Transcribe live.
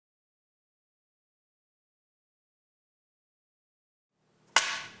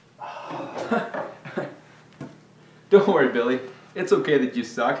Don't worry, Billy. It's okay that you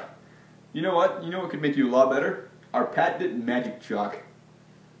suck. You know what? You know what could make you a lot better? Our patented magic chalk.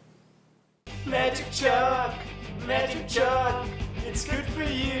 Magic chalk, it's good for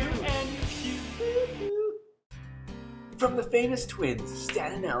you and you're cute. From the famous twins,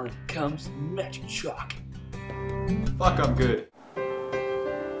 Stan and Allan, comes magic chalk. Fuck, I'm good.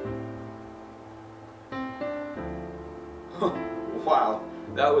 Wow,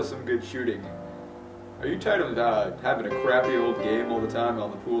 that was some good shooting. Are you tired of having a crappy old game all the time on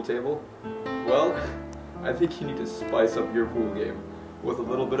the pool table? Well, I think you need to spice up your pool game with a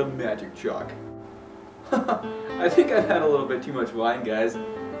little bit of magic chalk. I think I've had a little bit too much wine, guys.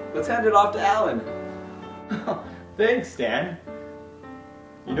 Let's hand it off to Alan. Thanks, Stan.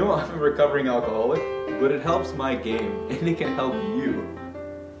 You know, I'm a recovering alcoholic, but it helps my game, and it can help you.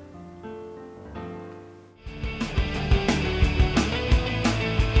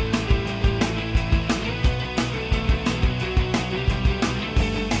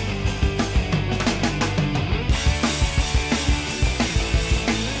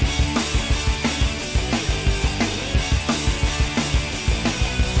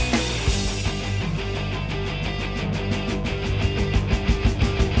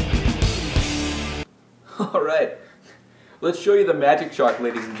 Alright, let's show you the magic chalk,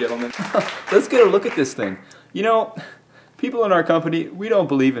 ladies and gentlemen. Let's get a look at this thing. You know, people in our company, we don't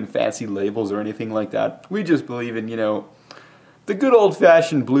believe in fancy labels or anything like that. We just believe in, you know, the good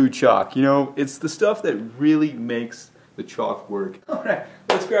old-fashioned blue chalk. You know, it's the stuff that really makes the chalk work. Alright,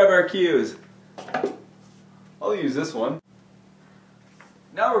 let's grab our cues. I'll use this one.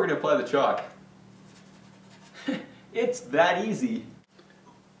 Now we're going to apply the chalk. It's that easy.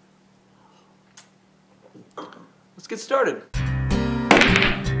 Let's get started.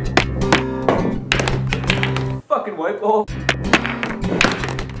 Fucking white ball.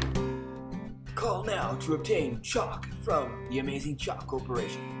 Call now to obtain chalk from the Amazing Chalk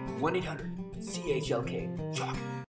Corporation. 1-800-CHLK-CHALK.